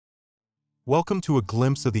Welcome to a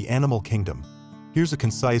glimpse of the animal kingdom. Here's a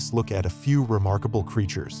concise look at a few remarkable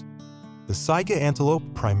creatures. The saiga antelope,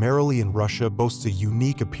 primarily in Russia, boasts a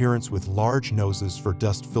unique appearance with large noses for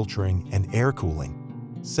dust filtering and air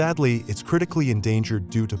cooling. Sadly, it's critically endangered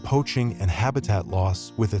due to poaching and habitat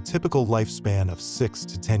loss, with a typical lifespan of 6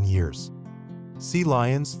 to 10 years. Sea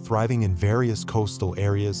lions, thriving in various coastal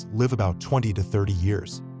areas, live about 20 to 30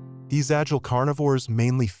 years. These agile carnivores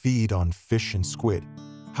mainly feed on fish and squid.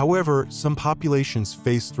 However, some populations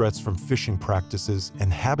face threats from fishing practices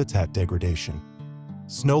and habitat degradation.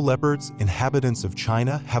 Snow leopards, inhabitants of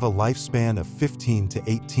China, have a lifespan of 15 to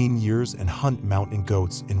 18 years and hunt mountain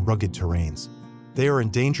goats in rugged terrains. They are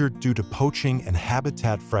endangered due to poaching and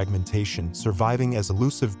habitat fragmentation, surviving as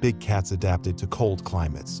elusive big cats adapted to cold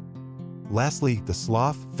climates. Lastly, the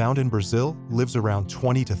sloth, found in Brazil, lives around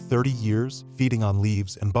 20 to 30 years, feeding on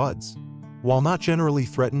leaves and buds. While not generally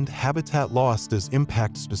threatened, habitat loss does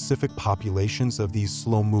impact specific populations of these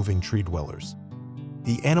slow-moving tree dwellers.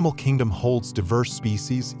 The animal kingdom holds diverse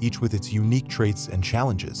species, each with its unique traits and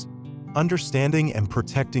challenges. Understanding and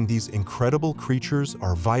protecting these incredible creatures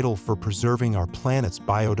are vital for preserving our planet's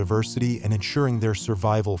biodiversity and ensuring their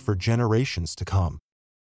survival for generations to come.